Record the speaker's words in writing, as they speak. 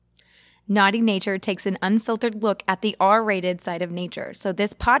Naughty Nature takes an unfiltered look at the R-rated side of nature, so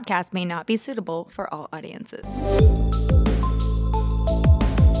this podcast may not be suitable for all audiences.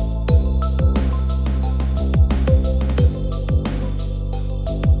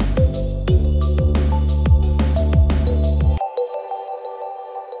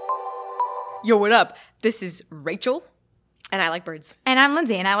 Yo, what up? This is Rachel, and I like birds. And I'm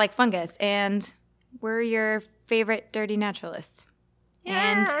Lindsay, and I like fungus, and we're your favorite dirty naturalists.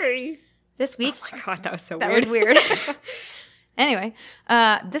 And this week... Oh my god, that was so that weird. was weird. Anyway,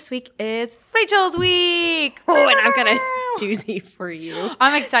 this week is Rachel's week. Oh, and I've got a doozy for you.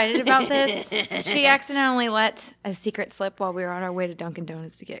 I'm excited about this. She accidentally let a secret slip while we were on our way to Dunkin'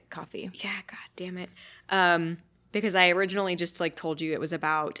 Donuts to get coffee. Yeah, god damn it. Because I originally just like told you it was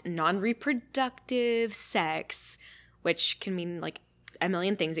about non-reproductive sex, which can mean like a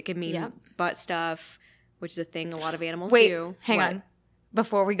million things. It could mean butt stuff, which is a thing a lot of animals do. Hang on.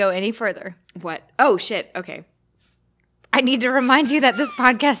 Before we go any further. What? Oh, shit. Okay. I need to remind you that this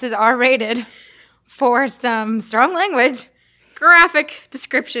podcast is R-rated for some strong language, Graphic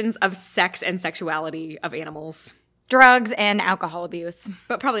descriptions of sex and sexuality of animals. drugs, and alcohol abuse.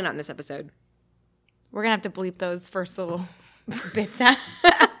 But probably not in this episode. We're going to have to bleep those first little bits out.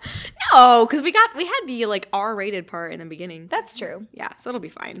 No, because we had the like R-rated part in the beginning. That's true. Yeah, so it'll be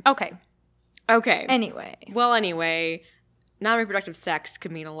fine. Okay. Okay. Anyway. Well, anyway, non-reproductive sex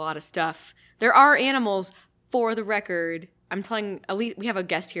could mean a lot of stuff. There are animals, for the record. I'm telling, we have a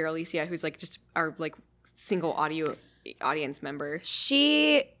guest here, Alicia, who's like just our like single audience member.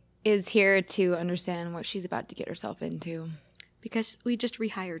 She is here to understand what she's about to get herself into. Because we just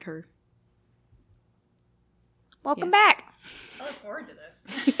rehired her. Welcome back. I look forward to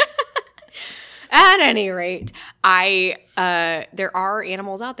this. At any rate, there are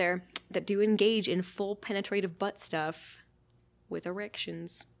animals out there that do engage in full penetrative butt stuff with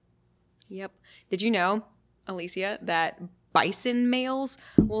erections. Yep. Did you know, Alicia, that bison males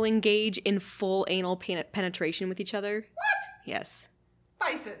will engage in full anal penetration with each other? What? Yes.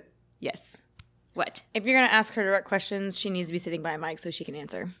 Bison. Yes. What? If you're going to ask her direct questions, she needs to be sitting by a mic so she can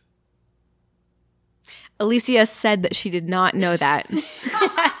answer. Alicia said that she did not know that.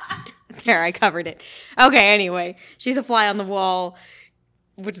 There, I covered it. Okay, anyway. She's a fly on the wall,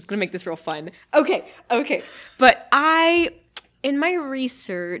 which is going to make this real fun. Okay. But in my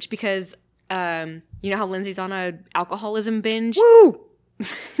research, because you know how Lindsay's on a alcoholism binge? Woo!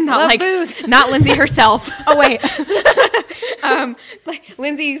 Not booze. Not Lindsay herself. Oh, wait. Like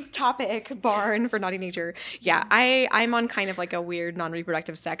Lindsay's topic barn for Naughty Nature. Yeah, I'm on kind of like a weird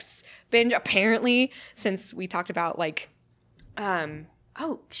non-reproductive sex binge, apparently, since we talked about like,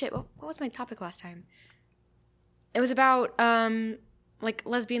 oh shit, what was my topic last time? It was about like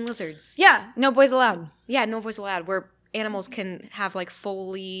lesbian lizards. Yeah, no boys allowed. Yeah, no boys allowed, where animals can have like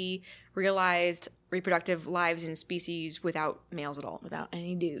fully realized reproductive lives in species without males at all. Without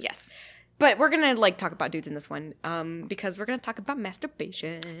any dudes. Yes. But we're going to like talk about dudes in this one because we're going to talk about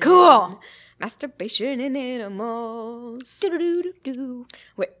masturbation. Cool. Masturbation in animals. Do-do-do-do-do.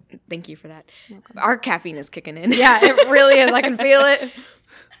 Wait, thank you for that. Our caffeine is kicking in. Yeah, it really is. I can feel it.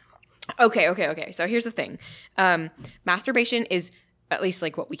 Okay. So here's the thing. Masturbation is at least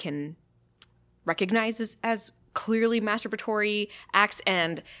like what we can recognize as clearly masturbatory acts,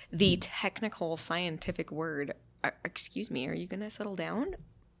 and the technical scientific word, excuse me, are you going to settle down?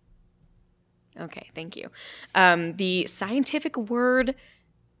 Okay, thank you. The scientific word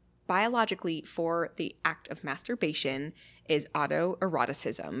biologically for the act of masturbation is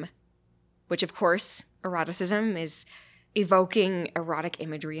autoeroticism, which of course, eroticism is evoking erotic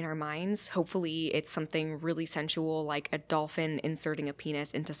imagery in our minds. Hopefully it's something really sensual like a dolphin inserting a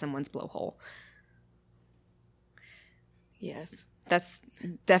penis into someone's blowhole. Yes. That's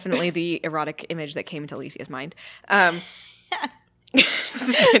definitely the erotic image that came into Alicia's mind. This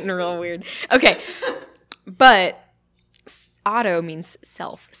is getting real weird. Okay. But auto means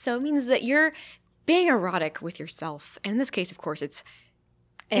self. So it means that you're being erotic with yourself. And in this case, of course, it's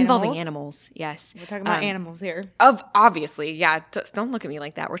involving animals. Yes. We're talking about animals here. Obviously, yeah. Don't look at me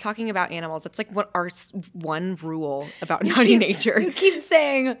like that. We're talking about animals. That's like what our one rule about Naughty Nature. You keep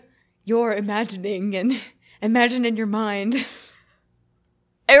saying you're imagining and imagine in your mind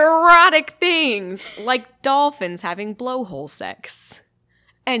erotic things like dolphins having blowhole sex.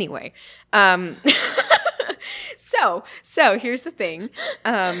 Anyway, so here's the thing.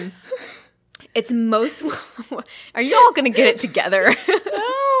 It's most. Are you all gonna get it together?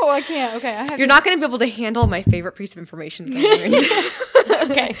 No, I can't. Okay, You're not gonna be able to handle my favorite piece of information that I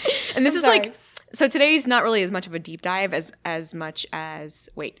learned. Okay, and this is sorry. like. So today's not really as much of a deep dive as much as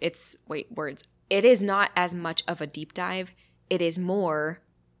words. It is not as much of a deep dive. It is more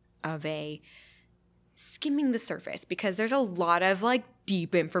of a skimming the surface because there's a lot of like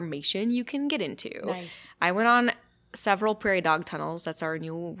deep information you can get into. Nice. I went on several prairie dog tunnels. That's our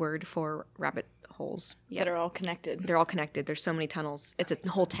new word for rabbit holes. That are all connected. They're all connected. There's so many tunnels. It's a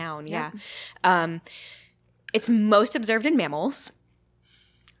whole town. Yeah. It's most observed in mammals.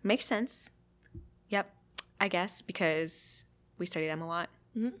 Makes sense. Yep. I guess because we study them a lot.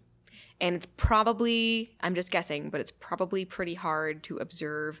 Mm-hmm. And it's probably, I'm just guessing, but it's probably pretty hard to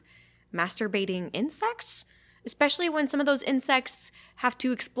observe masturbating insects, especially when some of those insects have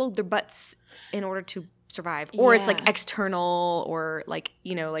to explode their butts in order to survive. Or it's like external, or like,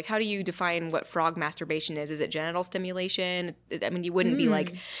 you know, like how do you define what frog masturbation is? Is it genital stimulation? I mean, you wouldn't be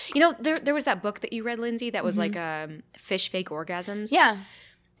like, you know, there was that book that you read, Lindsay, that was like fish fake orgasms. Yeah.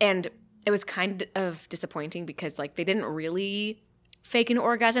 And it was kind of disappointing because like they didn't really fake an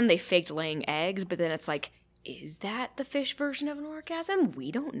orgasm. They faked laying eggs, but then it's like, is that the fish version of an orgasm?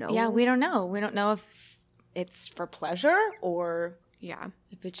 We don't know. Yeah, we don't know. We don't know if it's for pleasure or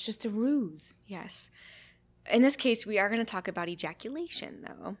if it's just a ruse. Yes. In this case, we are going to talk about ejaculation,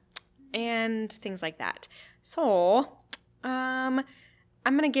 though, and things like that. So, I'm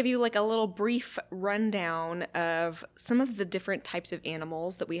going to give you like a little brief rundown of some of the different types of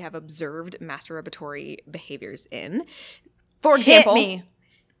animals that we have observed masturbatory behaviors in. For example, Hit me.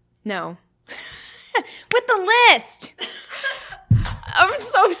 No. With the list. I'm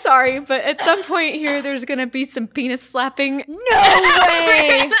so sorry, but at some point here, there's going to be some penis slapping. No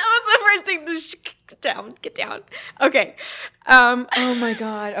way. That was the first thing to get down. Okay. Oh my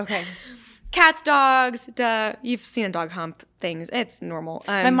God. Okay. Cats, dogs, duh. You've seen a dog hump things. It's normal.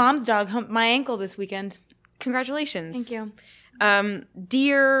 My mom's dog humped my ankle this weekend. Congratulations. Thank you.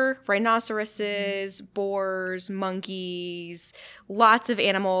 Deer, rhinoceroses, boars, monkeys, lots of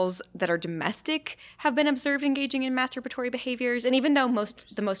animals that are domestic have been observed engaging in masturbatory behaviors. And even though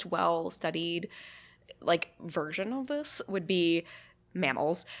the most well-studied like version of this would be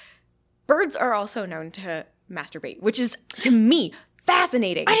mammals, birds are also known to masturbate, which is, to me,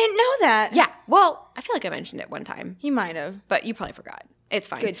 fascinating. I didn't know that. Yeah. Well, I feel like I mentioned it one time, You might have. but you probably forgot. It's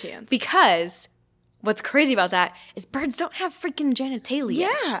fine. Good chance. Because what's crazy about that is birds don't have freaking genitalia.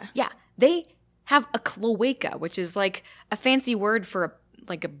 Yeah. Yeah. They have a cloaca, which is like a fancy word for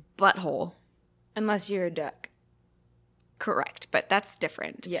a butthole. Unless you're a duck. Correct. But that's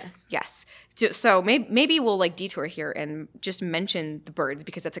different. Yes. Yes. So maybe we'll like detour here and just mention the birds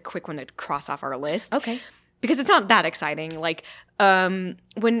because that's a quick one to cross off our list. Okay. Because it's not that exciting. Like when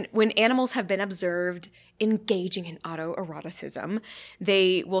animals have been observed engaging in autoeroticism,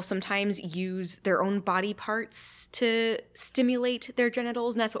 they will sometimes use their own body parts to stimulate their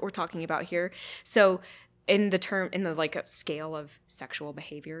genitals, and that's what we're talking about here. So in the like a scale of sexual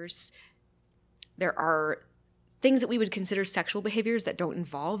behaviors, there are things that we would consider sexual behaviors that don't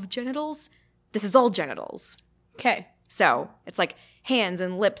involve genitals. This is all genitals. Okay. So it's like hands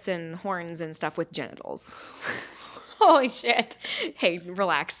and lips and horns and stuff with genitals. Holy shit. Hey,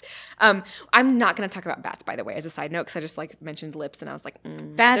 relax. I'm not going to talk about bats, by the way, as a side note, because I just like mentioned lips and I was like,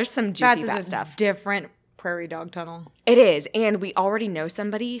 there's some juicy bat stuff. Different prairie dog tunnel. It is. And we already know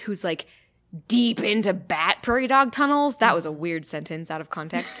somebody who's like deep into bat prairie dog tunnels. That was a weird sentence out of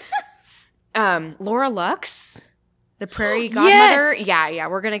context. Laura Lux, the prairie godmother. Yes! Yeah.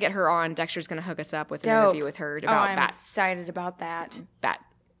 We're going to get her on. Dexter's going to hook us up with an interview with her about I'm excited about that. bat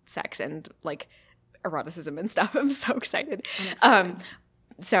sex and like eroticism and stuff. I'm so excited.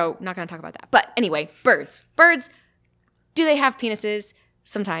 So not going to talk about that. But anyway, birds. Birds, do they have penises?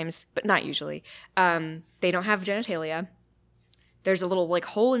 Sometimes, but not usually. They don't have genitalia. There's a little like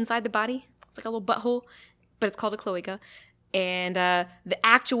hole inside the body. It's like a little butthole, but it's called a cloaca. And the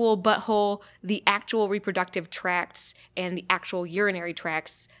actual butthole, the actual reproductive tracts, and the actual urinary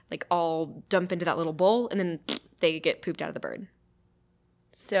tracts like all dump into that little bowl, and then they get pooped out of the bird.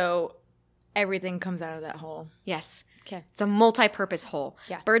 So everything comes out of that hole. Yes. Okay. It's a multi-purpose hole.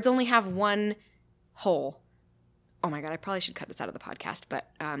 Yeah. Birds only have one hole. Oh my God, I probably should cut this out of the podcast,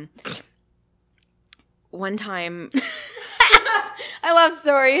 but one time... I love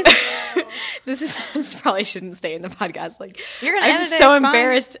stories. This probably shouldn't stay in the podcast. Like, You're gonna I'm edit it, so it's fine.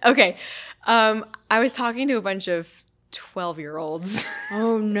 embarrassed. Okay. I was talking to a bunch of 12-year-olds.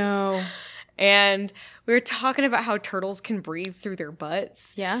 Oh no. And we were talking about how turtles can breathe through their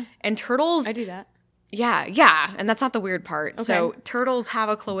butts. Yeah. And turtles... I do that. Yeah. And that's not the weird part. Okay. So turtles have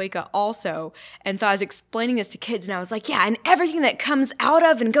a cloaca also. And so I was explaining this to kids and I was like, yeah, and everything that comes out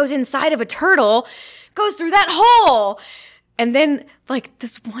of and goes inside of a turtle goes through that hole. And then, like,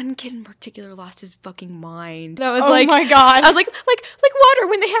 this one kid in particular lost his fucking mind. And I was Oh like, my God. I was like water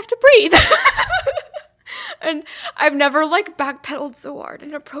when they have to breathe. And I've never like backpedaled so hard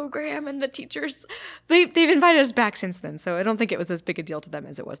in a program, and the teachers, they've invited us back since then. So I don't think it was as big a deal to them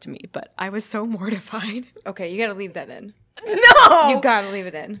as it was to me, but I was so mortified. Okay, you gotta leave that in. No! You gotta leave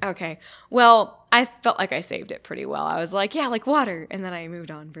it in. Okay. Well, I felt like I saved it pretty well. I was like, yeah, like water. And then I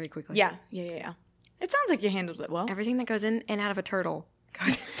moved on very quickly. Yeah. It sounds like you handled it well. Everything that goes in and out of a turtle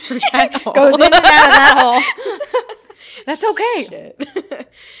goes through that hole. Goes in and out of that hole. That's okay. Shit.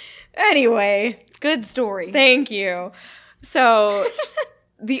 Anyway. Good story. Thank you. So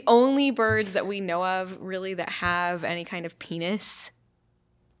the only birds that we know of really that have any kind of penis,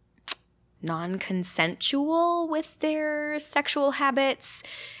 non-consensual with their sexual habits.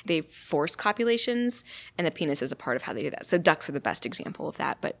 They force copulations, and the penis is a part of how they do that. So ducks are the best example of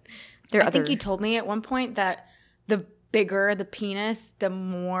that, but there are I other... think you told me at one point that the bigger the penis, the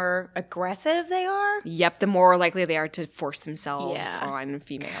more aggressive they are. Yep, the more likely they are to force themselves Yeah. on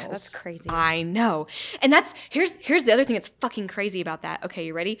females. That's crazy. I know. And that's here's the other thing that's fucking crazy about that. Okay,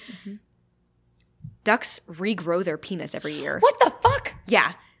 you ready? Mm-hmm. Ducks regrow their penis every year. What the fuck?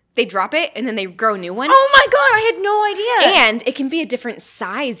 Yeah. They drop it and then they grow a new one. Oh my god, I had no idea. And it can be a different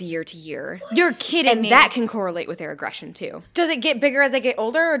size year to year. You're kidding And me. that can correlate with their aggression too. Does it get bigger as they get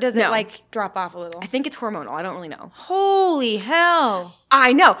older, or does it No. like drop off a little? I think it's hormonal. I don't really know. Holy hell.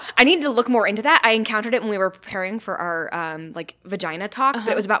 I know. I need to look more into that. I encountered it when we were preparing for our like vagina talk, but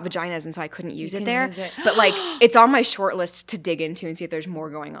it was about vaginas, and so I couldn't use it there. use it. But like, it's on my short list to dig into and see if there's more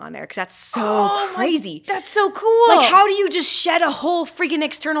going on there because that's so crazy. That's so cool. Like, how do you just shed a whole freaking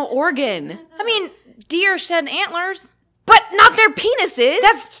external organ? I mean, deer shed antlers. But not their penises.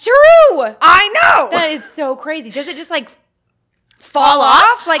 That's true. I know. That is so crazy. Does it just like fall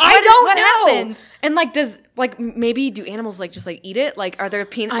off? Like, I don't what know. happens? And like, does like maybe do animals like just like eat it? Like, are there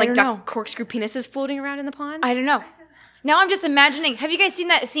like don't duck know. corkscrew penises floating around in the pond? I don't know. Now I'm just imagining. Have you guys seen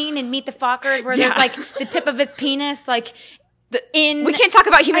that scene in Meet the Fockers where Yeah. there's like the tip of his penis, like in? We can't talk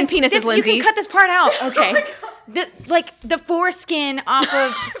about human penises, Lindsay. You can cut this part out. Okay. The foreskin off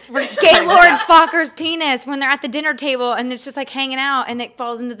of Gaylord Focker's penis when they're at the dinner table and it's just like hanging out and it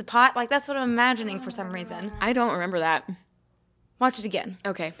falls into the pot. Like that's what I'm imagining for some reason. I don't remember that. Watch it again.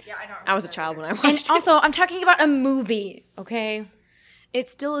 Okay. Yeah, I don't I was a remember child that when I And watched it. also, I'm talking about a movie, okay? It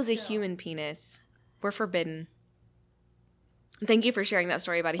still is a human penis. We're forbidden. Thank you for sharing that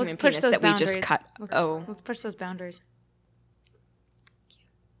story about a Let's human push penis those that boundaries. we just cut. Let's push those boundaries.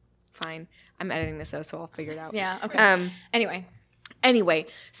 Fine. I'm editing this though, so I'll figure it out. Yeah, okay. Anyway,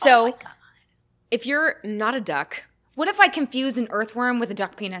 So if you're not a duck, what if I confuse an earthworm with a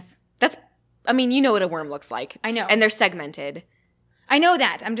duck penis? I mean, you know what a worm looks like. I know. And they're segmented. I know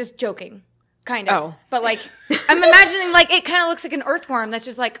that. I'm just joking. Kind of. Oh. But like, I'm imagining like it kind of looks like an earthworm that's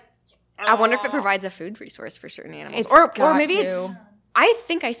just like, I wonder if it provides a food resource for certain animals. It's Or got maybe to. it's... I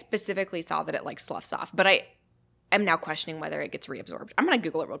think I specifically saw that it like sloughs off, but I am now questioning whether it gets reabsorbed. I'm going to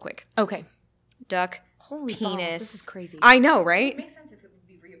Google it real quick. okay. Duck Holy penis. balls, this is crazy. I know, right? It makes sense if it would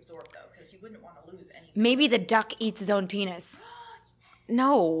be reabsorbed though, because you wouldn't want to lose any. Maybe the duck eats his own penis.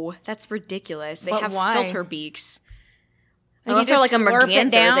 No, that's ridiculous. They But have why? filter beaks. Like, Unless you they're like just a slurp it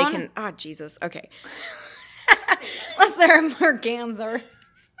merganser, they down? can... Oh, Jesus. Okay. Unless they're a merganser.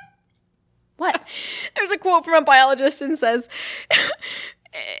 What? There's a quote from a biologist and says,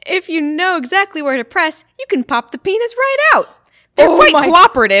 if you know exactly where to press, you can pop the penis right out. They're Oh quite my-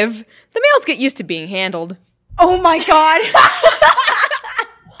 cooperative. The males get used to being handled. Oh my god.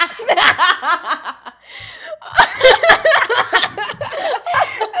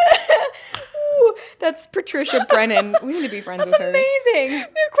 Ooh, that's Patricia Brennan. We need to be friends with her. Amazing.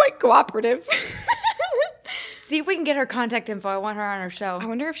 They're quite cooperative. See if we can get her contact info. I want her on our show. I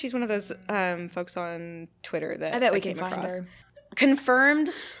wonder if she's one of those folks on Twitter that I bet we came can find across. her. Confirmed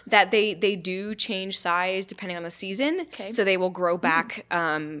that they do change size depending on the season. Okay. So they will grow back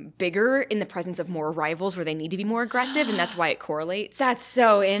bigger in the presence of more rivals where they need to be more aggressive, and that's why it correlates. That's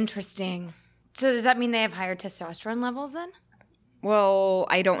so interesting. So does that mean they have higher testosterone levels then? Well,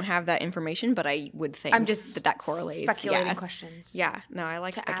 I don't have that information, but I would think I'm just that correlates. speculating yeah. questions. Yeah, no, I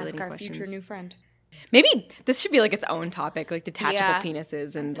like To speculating ask our questions. future new friend. Maybe this should be like its own topic, like detachable Yeah.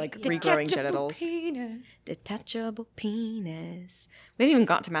 penises and like regrowing genitals. Penis. Detachable penis. We haven't even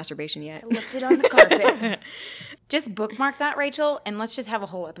got to masturbation yet. Left it on the carpet. Just bookmark that, Rachel, and let's just have a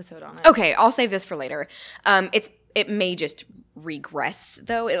whole episode on it. Okay, I'll save this for later. It may just regress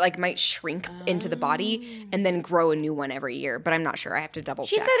though. It like might shrink into the body and then grow a new one every year, but I'm not sure. I have to double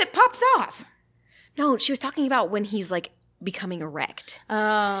She check. said it pops off. No, she was talking about when he's like becoming erect.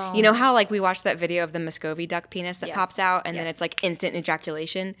 Oh. You know how like we watched that video of the Muscovy duck penis that Yes. pops out and then Yes. it's like instant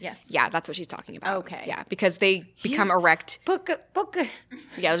ejaculation? Yes. Yeah, that's what she's talking about. Okay. Yeah, because they become erect. Poke.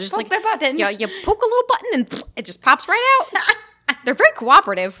 Yeah, just Poke like their button. Yeah, you poke a little button and it just pops right out. They're very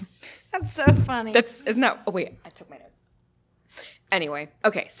cooperative. That's so funny. Isn't that? Oh wait, I took my notes. Anyway,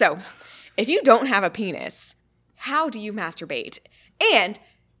 okay, so if you don't have a penis, how do you masturbate? And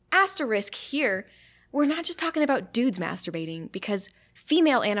asterisk here, we're not just talking about dudes masturbating because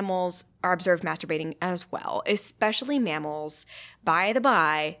female animals are observed masturbating as well, especially mammals. By the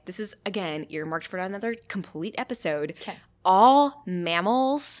by, this is again earmarked for another complete episode. Okay. All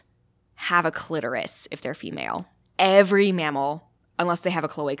mammals have a clitoris if they're female. Every mammal, unless they have a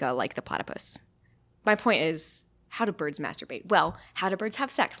cloaca like the platypus. My point is, how do birds masturbate? Well, how do birds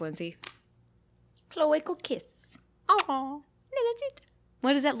have sex, Lindsay? cloacal kiss. Oh, that's it.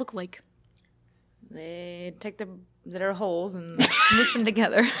 What does that look like? They take their holes and smoosh them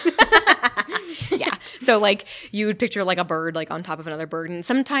together. Yeah. So like you would picture like a bird like on top of another bird. And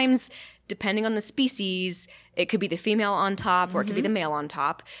sometimes depending on the species, it could be the female on top or it could be the male on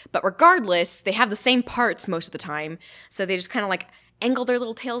top. But regardless, they have the same parts most of the time. So they just kind of like angle their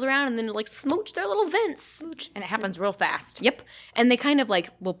little tails around and then like smooch their little vents. And it happens real fast. Yep. And they kind of like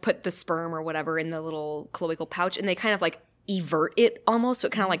will put the sperm or whatever in the little cloacal pouch and they kind of like evert it almost, so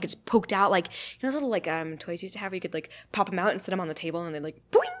it kind of like gets poked out, like those little like toys you used to have where you could like pop them out and set them on the table and they like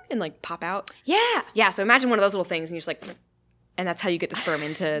boing and like pop out. Yeah. So imagine one of those little things and you're just like, and that's how you get the sperm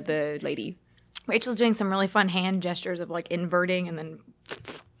into the lady. Rachel's doing some really fun hand gestures of like inverting and then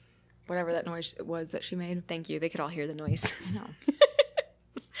whatever that noise it was that she made. Thank you. They could all hear the noise. I know.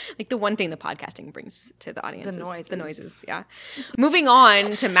 Like the one thing the podcasting brings to the audience The is the noises. noises. Yeah. Moving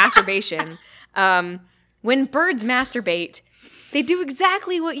on to masturbation. When birds masturbate, they do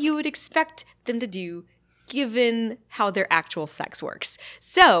exactly what you would expect them to do given how their actual sex works.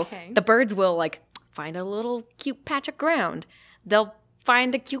 So Okay. the birds will like find a little cute patch of ground. They'll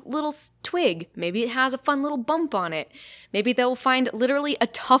find a cute little twig. Maybe it has a fun little bump on it. Maybe they'll find literally a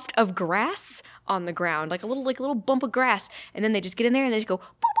tuft of grass on the ground, like a little bump of grass, and then they just get in there and they just go.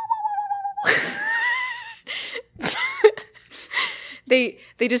 They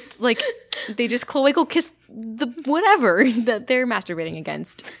just cloacal kiss the whatever that they're masturbating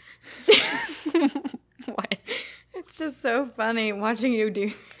against. What? It's just so funny watching you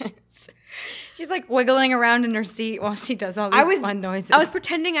do this. She's like wiggling around in her seat while she does all these fun noises. I was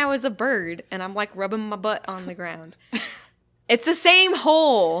pretending I was a bird, and I'm like rubbing my butt on the ground. It's the same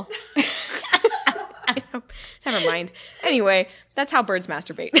hole. Never mind. Anyway, that's how birds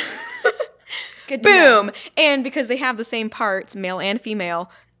masturbate. Good to know. Boom! And because they have the same parts, male and female,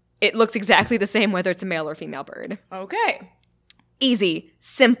 it looks exactly the same whether it's a male or female bird. Okay. Easy.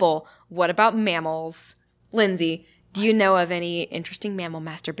 Simple. What about mammals? Lindsay, do you know of any interesting mammal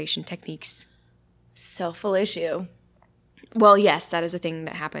masturbation techniques? Self-fellatio. Well, yes, that is a thing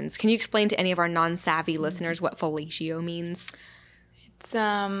that happens. Can you explain to any of our non-savvy listeners what fellatio means? It's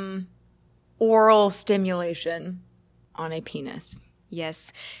oral stimulation on a penis.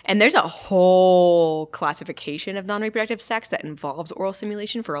 Yes. And there's a whole classification of non-reproductive sex that involves oral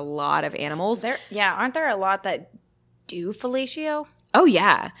stimulation for a lot of animals. Aren't there a lot that do fellatio? Oh,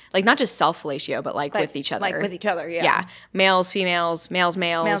 yeah. Like not just self-fellatio, but like with each other. Like with each other, yeah. Yeah. Males, females, males,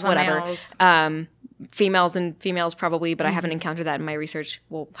 Males on whatever. males. Females and females probably, but I haven't encountered that in my research.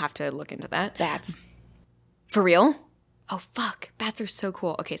 We'll have to look into that. Bats. For real? Oh, fuck. Bats are so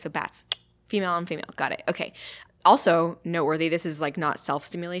cool. Okay, so bats. Female and female. Got it. Okay. Also noteworthy, this is like not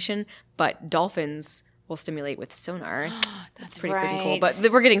self-stimulation, but dolphins will stimulate with sonar. That's pretty freaking cool. But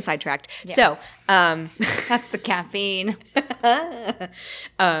we're getting sidetracked. Yeah. So, That's the caffeine. I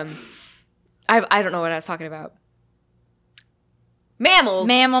don't know what I was talking about. Mammals.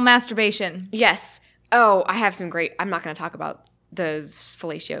 Mammal masturbation. Yes. Oh, I have some great. I'm not going to talk about the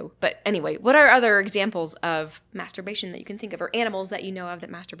fellatio, but anyway, what are other examples of masturbation that you can think of, or animals that you know of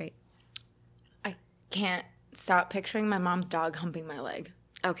that masturbate? I can't stop picturing my mom's dog humping my leg.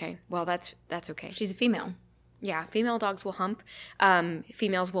 Okay, well that's okay. She's a female. Yeah, female dogs will hump.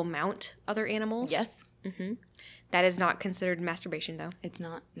 Females will mount other animals. Yes. That is not considered masturbation, though. It's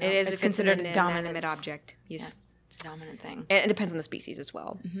not. No, It is it's if considered considered an a dominant inanimate object. Yes. Yes, it's a dominant thing. And it depends on the species as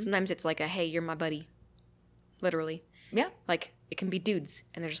well. Sometimes it's like a, hey, you're my buddy. Literally. Yeah. Like, it can be dudes,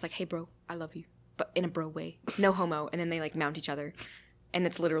 and they're just like, hey, bro, I love you. But in a bro way. No homo. And then they, like, mount each other. And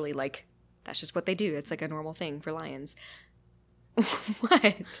it's literally, like, that's just what they do. It's, like, a normal thing for lions.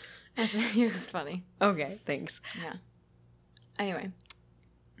 What? You're just funny. Okay, thanks. Yeah. Anyway.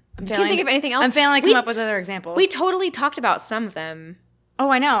 Can't think of anything else. I'm failing to come up with other examples. We totally talked about some of them. Oh,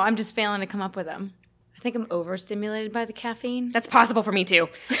 I know. I'm just failing to come up with them. I think I'm overstimulated by the caffeine. That's possible for me too.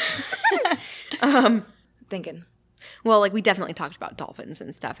 Thinking. Well, like we definitely talked about dolphins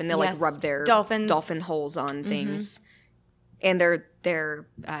and stuff, and they'll Yes. like rub their Dolphins. dolphin holes on things, and their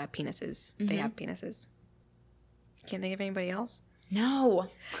penises. They have penises. Can't think of anybody else. No.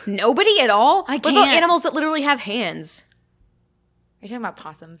 Nobody at all. I What about can't. animals that literally have hands? Are you talking about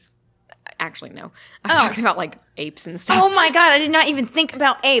possums? Actually, no. I was talking about like apes and stuff. Oh my God, I did not even think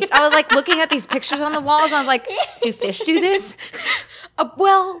about apes. I was like looking at these pictures on the walls and I was like, do fish do this?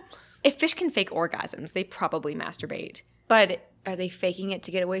 Well, if fish can fake orgasms, they probably masturbate. But are they faking it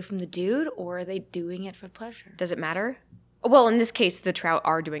to get away from the dude or are they doing it for pleasure? Does it matter? Well, in this case, the trout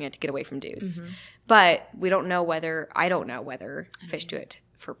are doing it to get away from dudes. But we don't know whether, I don't know whether fish do it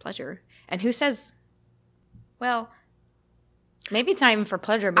for pleasure. And who says, well, Maybe it's not even for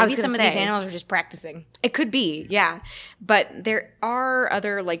pleasure. was Maybe gonna some of these say. animals are just practicing. it could be, yeah. But there are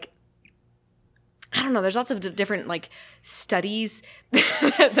other, like, I don't know, there's lots of different, like, studies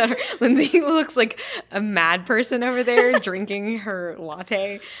that are, Lindsay looks like a mad person over there drinking her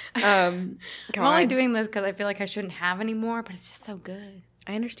latte. I'm only God. doing this because I feel like I shouldn't have any more, but it's just so good.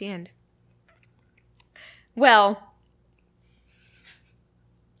 I understand. Well,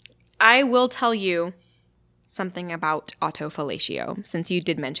 I will tell you something about autofellatio, since you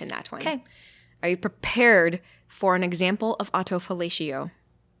did mention that one. Okay. Are you prepared for an example of autofellatio?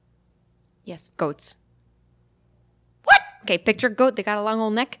 Yes. Goats. What? Okay, picture a goat. They got a long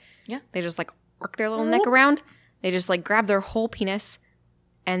old neck. Yeah. They just like work their little neck around. They just like grab their whole penis,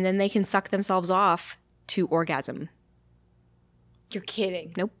 and then they can suck themselves off to orgasm. You're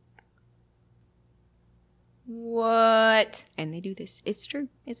kidding. Nope. What? And they do this. It's true.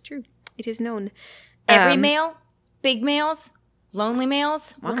 It's true. It is known. Every male? Big males? Lonely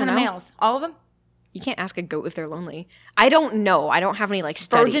males? What don't kind of know. males? All of them? You can't ask a goat if they're lonely. I don't know. I don't have any like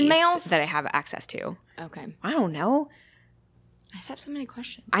studies Virgin males? that I have access to. Okay. I don't know. I just have so many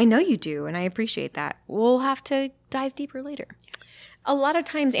questions. I know you do, and I appreciate that. We'll have to dive deeper later. A lot of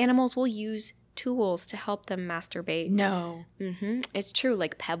times animals will use tools to help them masturbate. No. It's true,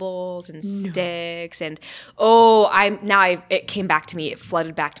 like pebbles and sticks, and it came back to me. It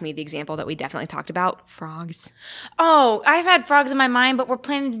flooded back to me the example that we definitely talked about: frogs. Oh, I've had frogs in my mind, but we're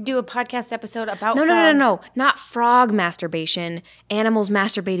planning to do a podcast episode about No, frogs. not frog masturbation. Animals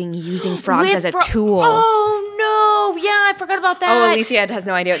masturbating using frogs With as a fro- tool. Oh, no. Yeah, I forgot about that. Oh, Alicia has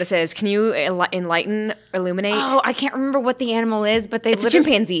no idea what this is. Can you illuminate? Oh, I can't remember what the animal is, but they It's a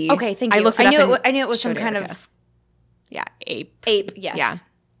chimpanzee. Okay, thank you. I looked it up and I knew it was some showed kind Erica. of Yeah, ape. ape, yes. Yeah.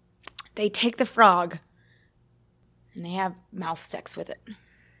 They take the frog and they have mouth sex with it.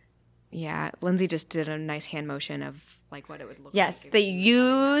 Yeah, Lindsay just did a nice hand motion of like what it would look Yes, like. if they she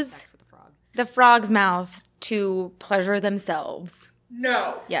use sex with a frog. the frog's mouth to pleasure themselves.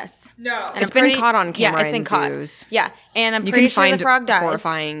 No. Yes. No. And It's I'm been caught on camera Yeah, it's been in caught. zoos. Yeah, and I'm You pretty can sure find the frog dies.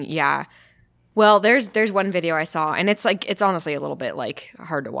 horrifying. Yeah. Well, there's one video I saw, and it's like it's honestly a little bit like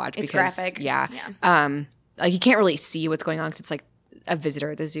hard to watch It's because graphic. Yeah. Yeah. Like you can't really see what's going on because it's like a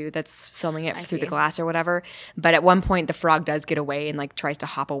visitor at the zoo that's filming it through the see. glass or whatever. But at one point, the frog does get away and like tries to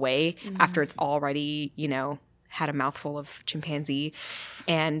hop away Mm-hmm. after it's already had a mouthful of chimpanzee,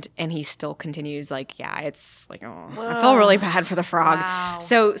 and he still continues like it's like I feel really bad for the frog. Wow.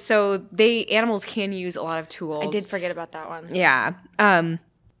 So animals can use a lot of tools. I did forget about that one. Yeah.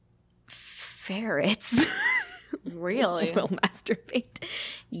 Ferrets Really? will masturbate.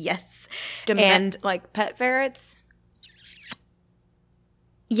 Yes. And like pet ferrets?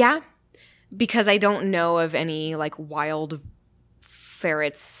 Yeah. Because I don't know of any like wild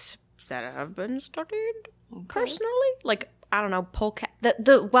ferrets that have been studied personally. Like, I don't know, polecat.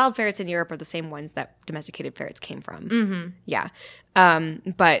 The wild ferrets in Europe are the same ones that domesticated ferrets came from. Mm-hmm. Yeah.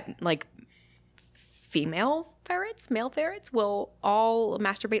 But like male ferrets will all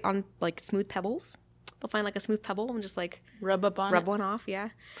masturbate on like smooth pebbles. They'll find like a smooth pebble and just like Rub up on rub it? one off. Yeah.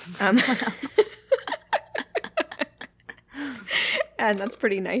 And that's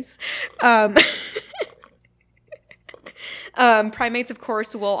pretty nice. Primates, of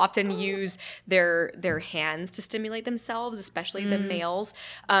course, will often use their hands to stimulate themselves, especially the males.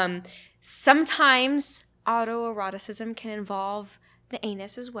 Sometimes autoeroticism can involve the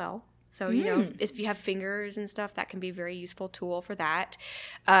anus as well. So, if you have fingers and stuff, that can be a very useful tool for that.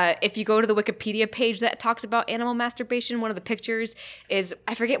 If you go to the Wikipedia page that talks about animal masturbation, one of the pictures is,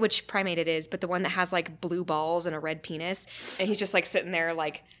 I forget which primate it is, but the one that has like blue balls and a red penis. And he's just like sitting there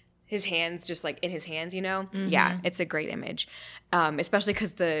like his hands just like in his hands, Yeah, it's a great image. Especially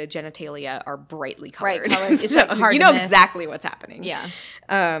because the genitalia are brightly colored. Bright colored. It's So hard you to know miss. exactly what's happening. Yeah.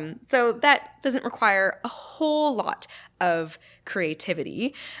 So that doesn't require a whole lot of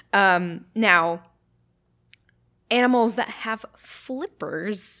creativity. Now, animals that have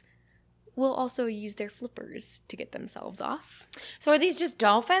flippers will also use their flippers to get themselves off. So are these just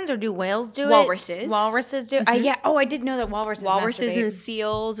dolphins, or do whales do Walruses. it? Walruses do. Yeah. Oh, I did know that walruses masturbate. And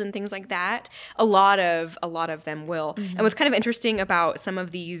seals and things like that. A lot of them will. And what's kind of interesting about some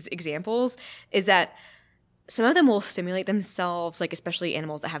of these examples is that some of them will stimulate themselves, like especially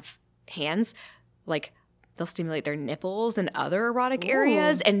animals that have hands, like they'll stimulate their nipples and other erotic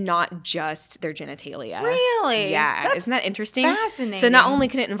areas and not just their genitalia. Really? Yeah. That's Isn't that interesting? fascinating. So not only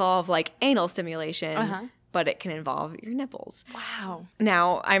can it involve like anal stimulation, but it can involve your nipples. Wow.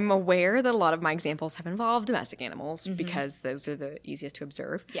 Now, I'm aware that a lot of my examples have involved domestic animals because those are the easiest to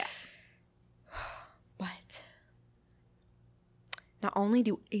observe. Yes. But not only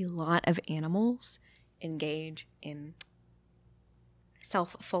do a lot of animals engage in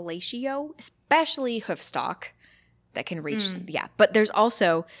self-fellatio, especially hoofstock that can reach, but there's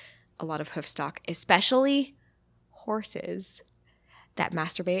also a lot of hoofstock, especially horses, that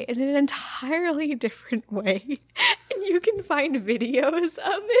masturbate in an entirely different way. And you can find videos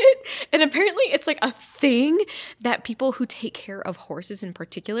of it. And apparently it's like a thing that people who take care of horses in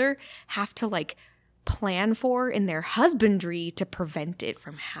particular have to like plan for in their husbandry to prevent it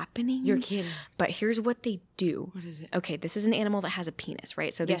from happening. You're kidding. But here's what they do. What is it? Okay, this is an animal that has a penis,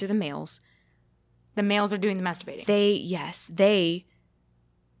 right? So these Yes. are the males. The males are doing the masturbating. They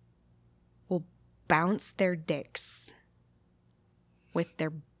will bounce their dicks with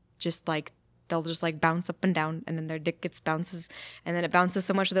their, just like, they'll just like bounce up and down, and then their dick bounces, and then it bounces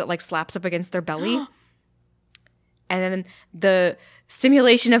so much that it like slaps up against their belly. And then the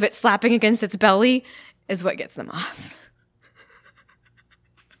stimulation of it slapping against its belly is what gets them off.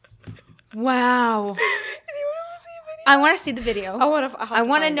 Wow. I want to see the video. I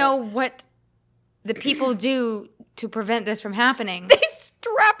want to know what the people do to prevent this from happening. They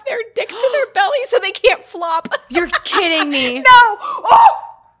strap their dicks to their belly so they can't flop. You're kidding me. No! Oh!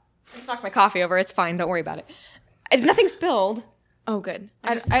 I knocked my coffee over. It's fine. Don't worry about it. Nothing spilled. Oh, good.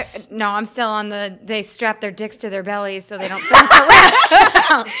 just- No, I'm still on they strap their dicks to their bellies so they don't bounce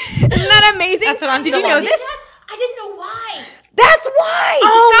around. Isn't that amazing? That's what I'm Did still you know on. this? I didn't know why. That's why!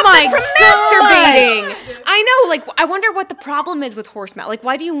 Oh to stop my them from God. masturbating. I know. Like, I wonder what the problem is with horse mouth. Like,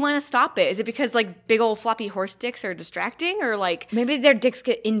 why do you want to stop it? Is it because like big old floppy horse dicks are distracting, or like? Maybe their dicks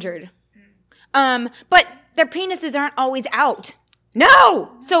get injured. But their penises aren't always out.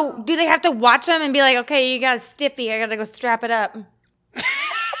 No. So do they have to watch them and be like, okay, you got a stiffy, I gotta go strap it up?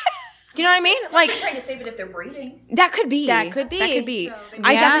 Do you know what I mean? Like, Trying to save it if they're breeding. That could be. That could be. That could be. So they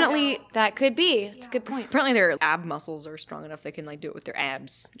I Yeah. definitely. that could be. It's a good point. Apparently, their ab muscles are strong enough they can like do it with their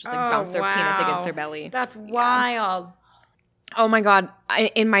abs, just like bounce their penis against their belly. That's wild. Oh my god!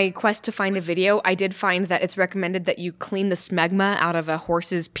 In my quest to find a video, I did find that it's recommended that you clean the smegma out of a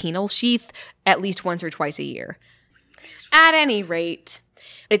horse's penile sheath at least once or twice a year. At any rate,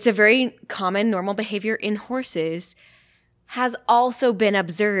 it's a very common normal behavior in horses. Has also been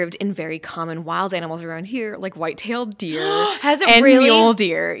observed in very common wild animals around here, like white-tailed deer Has it and really? mule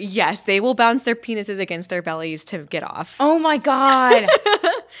deer. Yes, they will bounce their penises against their bellies to get off. Oh my God.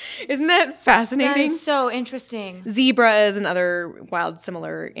 Isn't that That fascinating? is so interesting. Zebras and other wild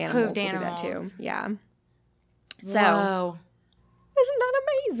similar animals Hooved will do that animals. too. Yeah. So, Whoa. isn't that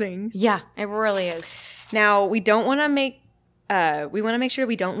amazing? Yeah, it really is. Now, we don't want to make we want to make sure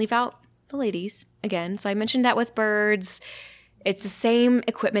we don't leave out the ladies again. So I mentioned that with birds, it's the same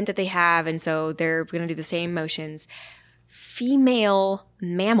equipment that they have, and so they're going to do the same motions. Female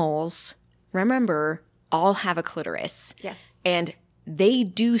mammals, remember, all have a clitoris. Yes. And they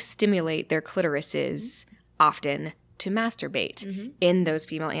do stimulate their clitorises often to masturbate in those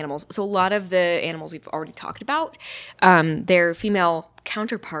female animals. So a lot of the animals we've already talked about, their female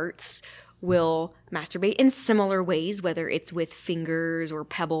counterparts will masturbate in similar ways, whether it's with fingers or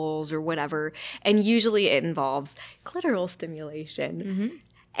pebbles or whatever. And usually it involves clitoral stimulation.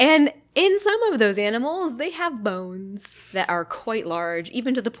 And in some of those animals, they have bones that are quite large,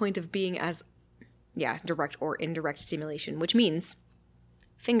 even to the point of being as, direct or indirect stimulation, which means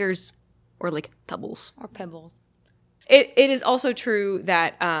fingers or like pebbles. Or pebbles. It is also true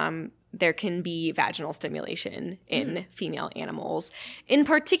that there can be vaginal stimulation in female animals. In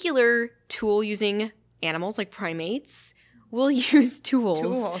particular, tool-using animals like primates will use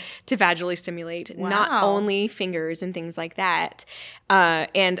tools to vaginally stimulate, not Wow. only fingers and things like that.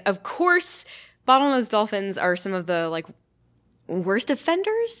 And of course, bottlenose dolphins are some of the like worst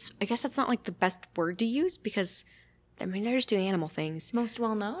offenders. I guess that's not like the best word to use because I mean they're just doing animal things. Most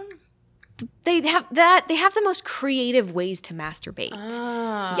well known? they have the most creative ways to masturbate.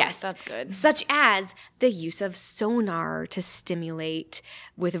 Yes. That's good. Such as the use of sonar to stimulate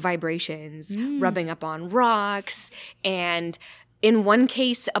with vibrations, rubbing up on rocks, and in one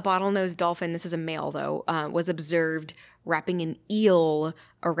case, a bottlenose dolphin, this is a male though, was observed wrapping an eel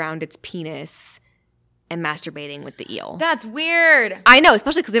around its penis and masturbating with the eel. That's weird. I know,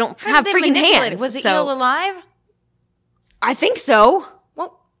 especially because they don't have How did they freaking manipulate hands. it? Was the so- eel alive? I think so.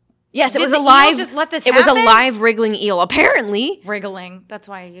 Well, Yes, it Did was the a eel live. just let this It was a happen? live wriggling eel, apparently. wriggling. That's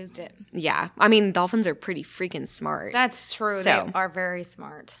why I used it. Yeah, I mean, dolphins are pretty freaking smart. That's true. So- They are very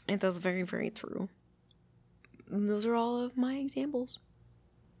smart. It is very, very true. Those are all of my examples.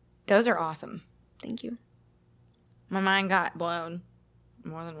 Those are awesome. Thank you. My mind got blown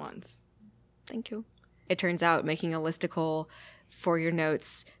more than once. Thank you. It turns out making a listicle for your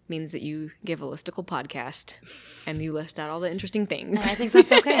notes means that you give a listicle podcast and you list out all the interesting things. And I think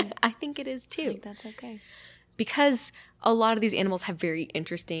that's okay. I think it is I too. think that's okay. Because a lot of these animals have very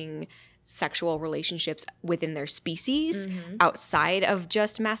interesting sexual relationships within their species outside of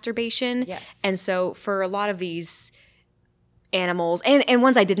just masturbation. Yes. And so for a lot of these animals, and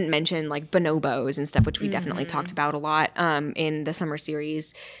ones I didn't mention, like bonobos and stuff, which we definitely talked about a lot in the summer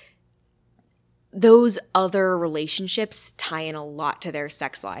series, those other relationships tie in a lot to their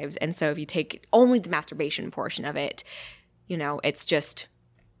sex lives. And so if you take only the masturbation portion of it, you know, it's just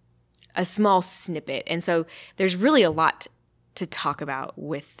a small snippet. And so there's really a lot to talk about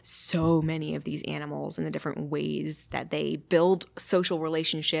with so many of these animals and the different ways that they build social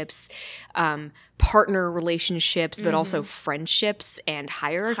relationships, partner relationships, but also friendships and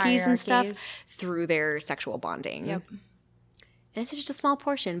hierarchies and stuff through their sexual bonding. Yep. And it's just a small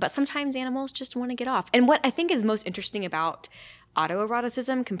portion, but sometimes animals just want to get off. And what I think is most interesting about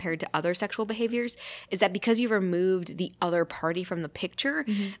autoeroticism compared to other sexual behaviors is that because you've removed the other party from the picture,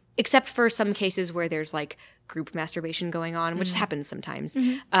 except for some cases where there's like group masturbation going on, which happens sometimes,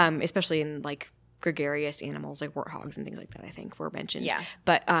 especially in like gregarious animals like warthogs and things like that, I think were mentioned. Yeah.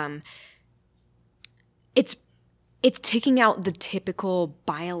 But it's taking out the typical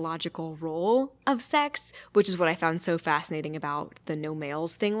biological role of sex, which is what I found so fascinating about the no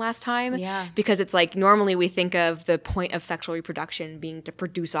males thing last time. Yeah. Because it's like normally we think of the point of sexual reproduction being to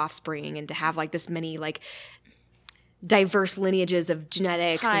produce offspring and to have like this many like diverse lineages of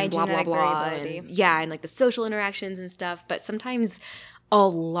genetics High and blah, blah, genetic blah. variability. And, yeah, and like the social interactions and stuff. But sometimes a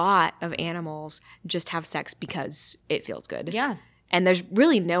lot of animals just have sex because it feels good. Yeah. And there's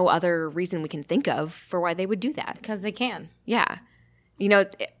really no other reason we can think of for why they would do that. Because they can. Yeah. You know,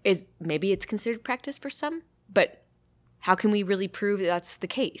 maybe it's considered practice for some, but how can we really prove that that's the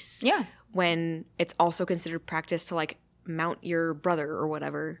case? Yeah. When it's also considered practice to like mount your brother or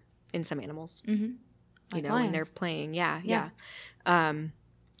whatever in some animals. Mm-hmm. You Like know, when lions. they're playing. Yeah. Yeah.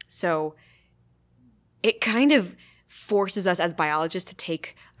 So it kind of forces us as biologists to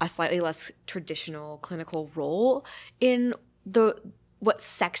take a slightly less traditional clinical role in what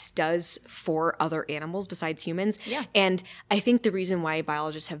sex does for other animals besides humans. Yeah. And I think the reason why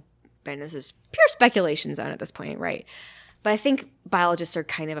biologists have been, this is pure speculation zone at this point, right? But I think biologists are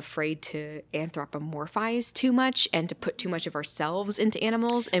kind of afraid to anthropomorphize too much and to put too much of ourselves into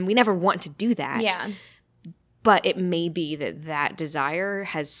animals. And we never want to do that. Yeah. But it may be that desire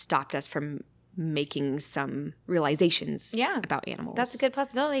has stopped us from making some realizations about animals. That's a good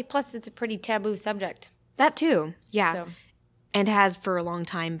possibility. Plus, it's a pretty taboo subject. That too. Yeah. So, And has for a long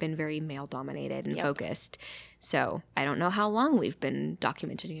time been very male dominated and focused. So I don't know how long we've been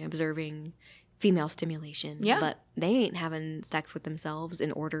documenting and observing female stimulation. Yeah. But they ain't having sex with themselves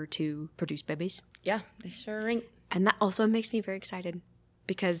in order to produce babies. yeah, they sure ain't. And that also makes me very excited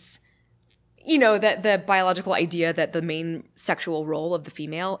because, you know, that the biological idea that the main sexual role of the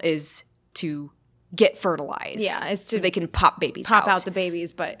female is to get fertilized. Yeah, it's so to they can pop babies Pop out the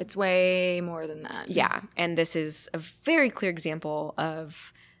babies, but it's way more than that. Yeah, and this is a very clear example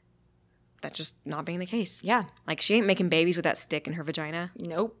of that just not being the case. Yeah. Like, she ain't making babies with that stick in her vagina.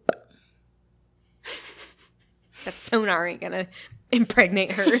 Nope. That sonar ain't gonna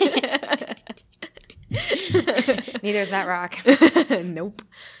impregnate her. Neither is that rock. Nope.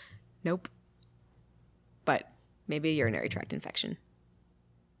 Nope. But maybe a urinary tract infection.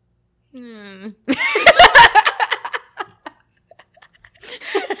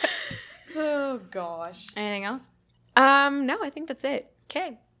 Oh, gosh. Anything else? No, I think that's it.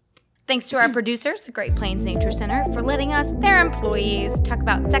 Okay. Thanks to our producers, the Great Plains Nature Center, for letting us, their employees, talk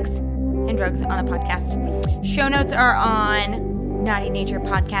about sex and drugs on the podcast. Show notes are on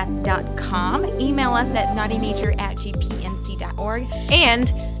naughtynaturepodcast.com. Email us at naughtynature@gpnc.org.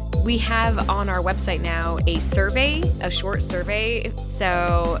 And We have on our website now a survey, a short survey.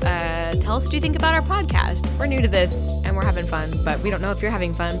 So tell us what you think about our podcast. We're new to this and we're having fun, but we don't know if you're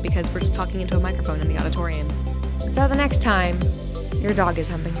having fun because we're just talking into a microphone in the auditorium. So the next time your dog is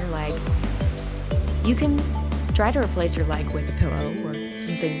humping your leg, you can try to replace your leg with a pillow or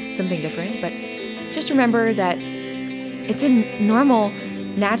something different, but just remember that it's a normal,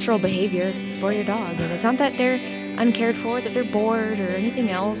 natural behavior for your dog. And it's not that they're uncared for, that they're bored or anything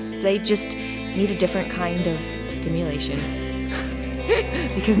else. They just need a different kind of stimulation.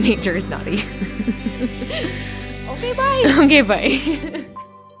 Because nature is naughty. Okay, bye. Okay, bye.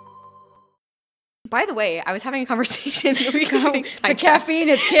 By the way, I was having a conversation. The caffeine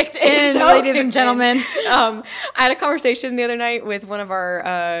has kicked in, so ladies and gentlemen. I had a conversation the other night with one of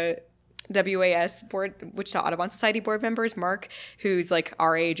our WAS board, Wichita Audubon Society board members, Mark, who's like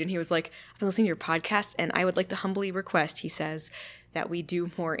our age, and he was like, I've been listening to your podcast, and I would like to humbly request, he says, that we do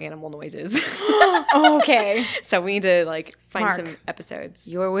more animal noises. Okay. So we need to like find Mark, some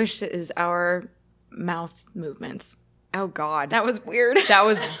episodes. your wish is our mouth movements. Oh God. That was weird. That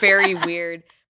was very weird.